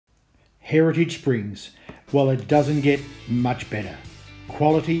Heritage Springs, well, it doesn't get much better.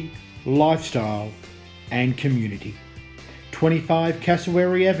 Quality, lifestyle and community. 25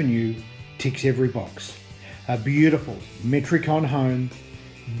 Cassowary Avenue ticks every box. A beautiful Metricon home,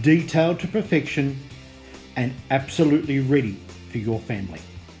 detailed to perfection and absolutely ready for your family.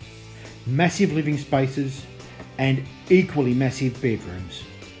 Massive living spaces and equally massive bedrooms.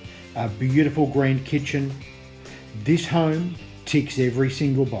 A beautiful grand kitchen. This home ticks every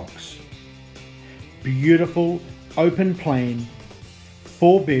single box. Beautiful open plan,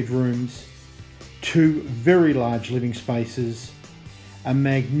 4 bedrooms, 2 very large living spaces, a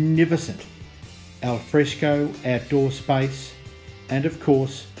magnificent alfresco outdoor space, and of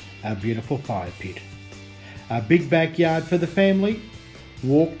course a beautiful fire pit. A big backyard for the family.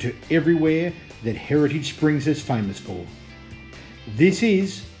 Walk to everywhere that Heritage Springs is famous for. This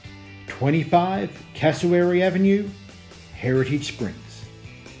is 25 Cassowary Avenue, Heritage Springs.